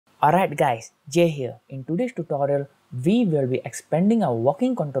Alright guys, Jay here. In today's tutorial, we will be expanding our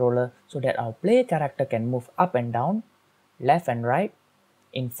walking controller so that our player character can move up and down, left and right,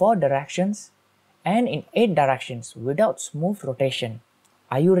 in 4 directions, and in 8 directions without smooth rotation.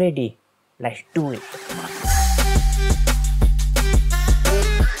 Are you ready? Let's do it!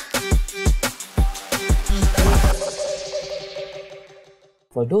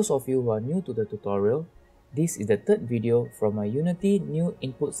 For those of you who are new to the tutorial, this is the third video from my Unity New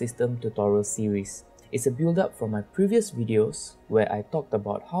Input System tutorial series. It's a build-up from my previous videos where I talked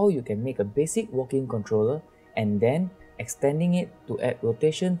about how you can make a basic walking controller and then extending it to add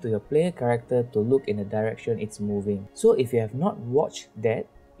rotation to your player character to look in the direction it's moving. So if you have not watched that,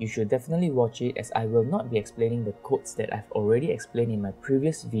 you should definitely watch it as I will not be explaining the codes that I've already explained in my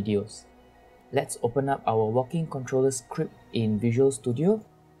previous videos. Let's open up our walking controller script in Visual Studio.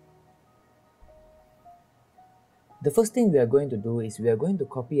 The first thing we are going to do is we are going to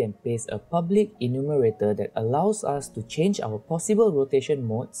copy and paste a public enumerator that allows us to change our possible rotation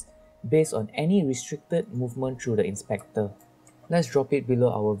modes based on any restricted movement through the inspector. Let's drop it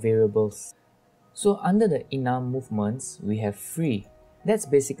below our variables. So under the enum movements, we have free. That's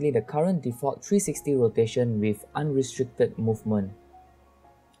basically the current default 360 rotation with unrestricted movement.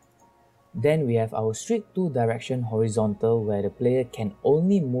 Then we have our strict 2 direction horizontal where the player can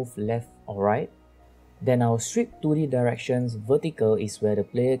only move left or right. Then our strict 2D directions vertical is where the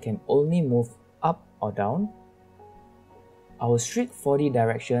player can only move up or down. Our strict 4D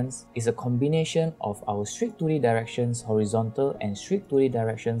directions is a combination of our strict 2D directions horizontal and strict 2D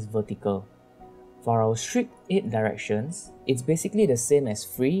directions vertical. For our strict 8 directions, it's basically the same as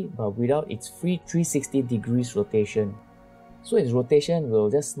free but without its free 360 degrees rotation. So its rotation will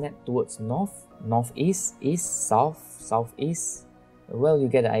just snap towards north, northeast, east, south, southeast. Well, you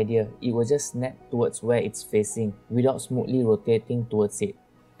get the idea. It will just snap towards where it's facing without smoothly rotating towards it.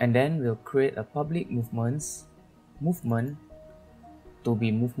 And then we'll create a public movement to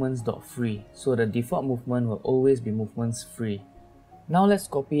be movements.free. So the default movement will always be movements free. Now let's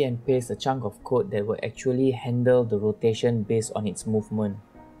copy and paste a chunk of code that will actually handle the rotation based on its movement.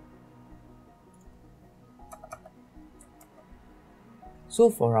 So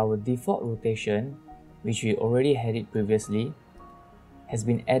for our default rotation, which we already had it previously, has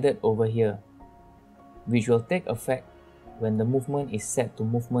been added over here, which will take effect when the movement is set to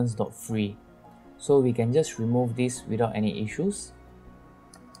movements.free. So we can just remove this without any issues.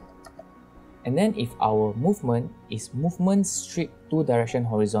 And then if our movement is movement strict 2 direction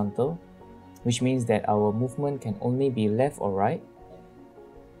horizontal, which means that our movement can only be left or right,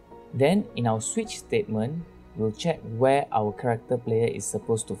 then in our switch statement, we'll check where our character player is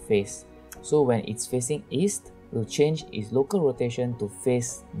supposed to face. So when it's facing east, we'll change its local rotation to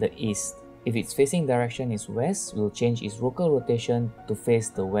face the east. If its facing direction is west, we'll change its local rotation to face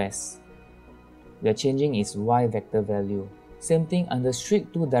the west. We are changing its y vector value. Same thing under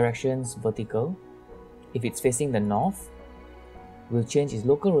strict 2 directions vertical. If it's facing the north, we'll change its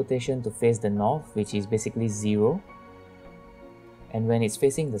local rotation to face the north, which is basically 0. And when it's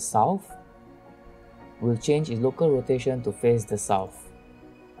facing the south, we'll change its local rotation to face the south.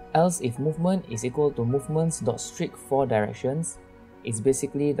 Else, if movement is equal to movements.strict 4 directions, it's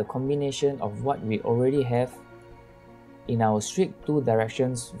basically the combination of what we already have in our strict 2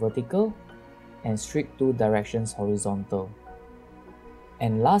 directions vertical and strict 2 directions horizontal.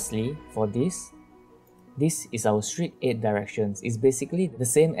 And lastly, for this is our strict 8 directions. It's basically the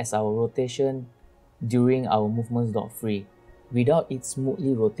same as our rotation during our movements.free without it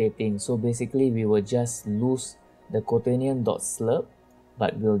smoothly rotating. So basically we will just lose the quaternion.slurp,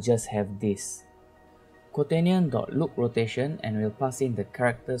 but we'll just have this quaternion.look rotation, and we'll pass in the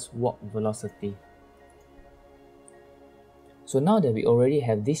character's walk velocity. So now that we already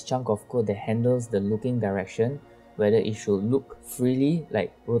have this chunk of code that handles the looking direction, whether it should look freely,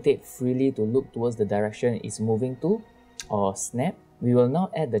 like rotate freely to look towards the direction it's moving to, or snap, we will now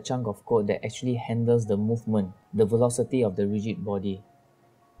add the chunk of code that actually handles the movement, the velocity of the rigid body.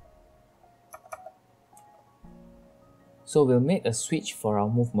 So we'll make a switch for our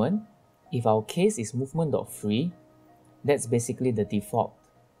movement. If our case is movement.free, that's basically the default.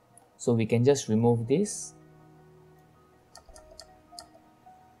 So we can just remove this.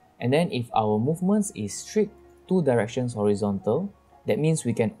 And then if our movements is strict 2 directions horizontal, that means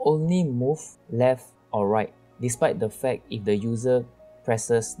we can only move left or right, despite the fact if the user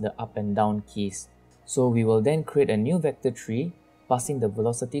presses the up and down keys. So we will then create a new vector tree, passing the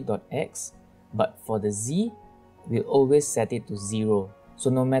velocity.x, but for the z, we'll always set it to 0. So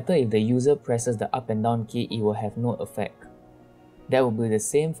no matter if the user presses the up and down key, it will have no effect. That will be the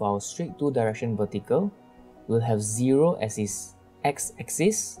same for our strict 2 direction vertical. We'll have 0 as its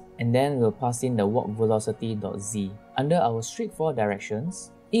x-axis and then we'll pass in the walk velocity.z. Under our straightforward directions,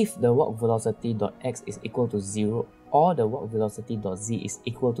 if the walk velocity.x is equal to 0 or the walk velocity.z is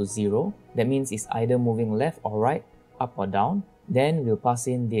equal to 0, that means it's either moving left or right, up or down, then we'll pass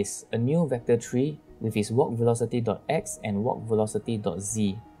in this, a new vector tree with its walk velocity.x and walk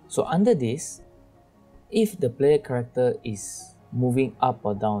velocity.z. So under this, if the player character is moving up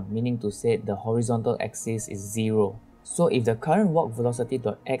or down, meaning to say the horizontal axis is 0. So if the current walk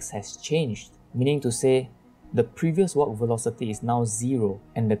velocity.x has changed, meaning to say the previous walk velocity is now 0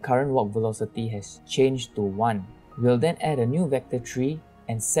 and the current walk velocity has changed to 1, we'll then add a new vector tree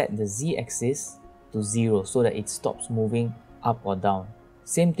and set the z-axis to 0 so that it stops moving up or down.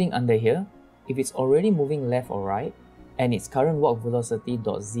 Same thing under here. If it's already moving left or right and its current walk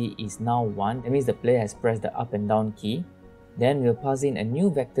velocity.z is now 1, that means the player has pressed the up and down key, then we'll pass in a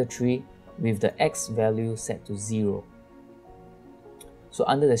new vector tree with the x value set to 0. So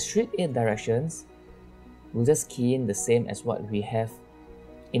under the straight 8 directions, we'll just key in the same as what we have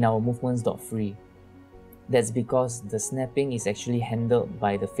in our movements.free. That's because the snapping is actually handled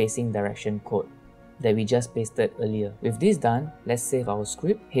by the facing direction code that we just pasted earlier. With this done, let's save our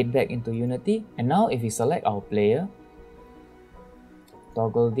script, head back into Unity, and now if we select our player,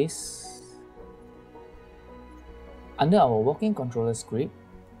 toggle this. Under our walking controller script,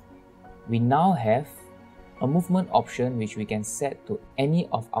 we now have a movement option which we can set to any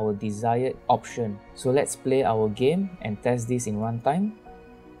of our desired option. So let's play our game and test this in runtime.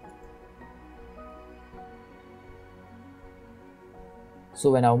 So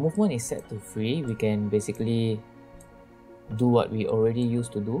when our movement is set to free, we can basically do what we already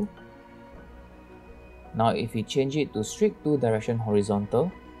used to do. Now if we change it to strict 2 direction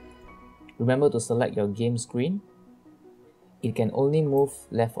horizontal, remember to select your game screen. It can only move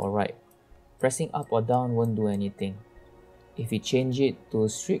left or right. Pressing up or down won't do anything. If we change it to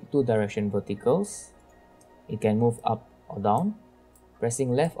strict 2 direction verticals, it can move up or down.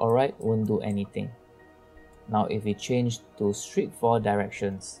 Pressing left or right won't do anything. Now if we change to strict 4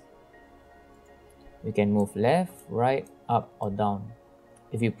 directions, we can move left, right, up or down.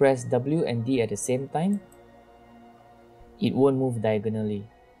 If you press W and D at the same time, it won't move diagonally.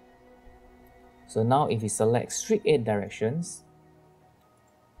 So now if we select strict 8 directions,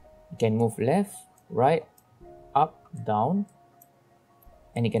 you can move left, right, up, down,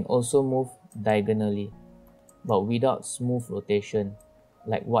 and it can also move diagonally, but without smooth rotation,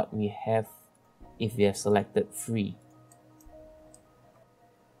 like what we have if we have selected free.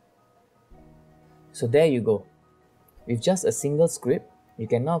 So there you go. With just a single script, you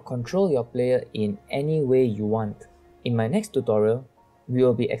can now control your player in any way you want. In my next tutorial, we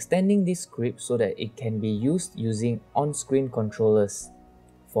will be extending this script so that it can be used using on-screen controllers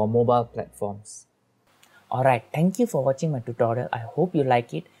for mobile platforms. Alright, thank you for watching my tutorial. I hope you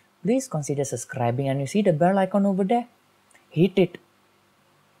like it. Please consider subscribing, and you see the bell icon over there? Hit it.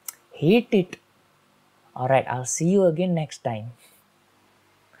 Hit it. Alright, I'll see you again next time.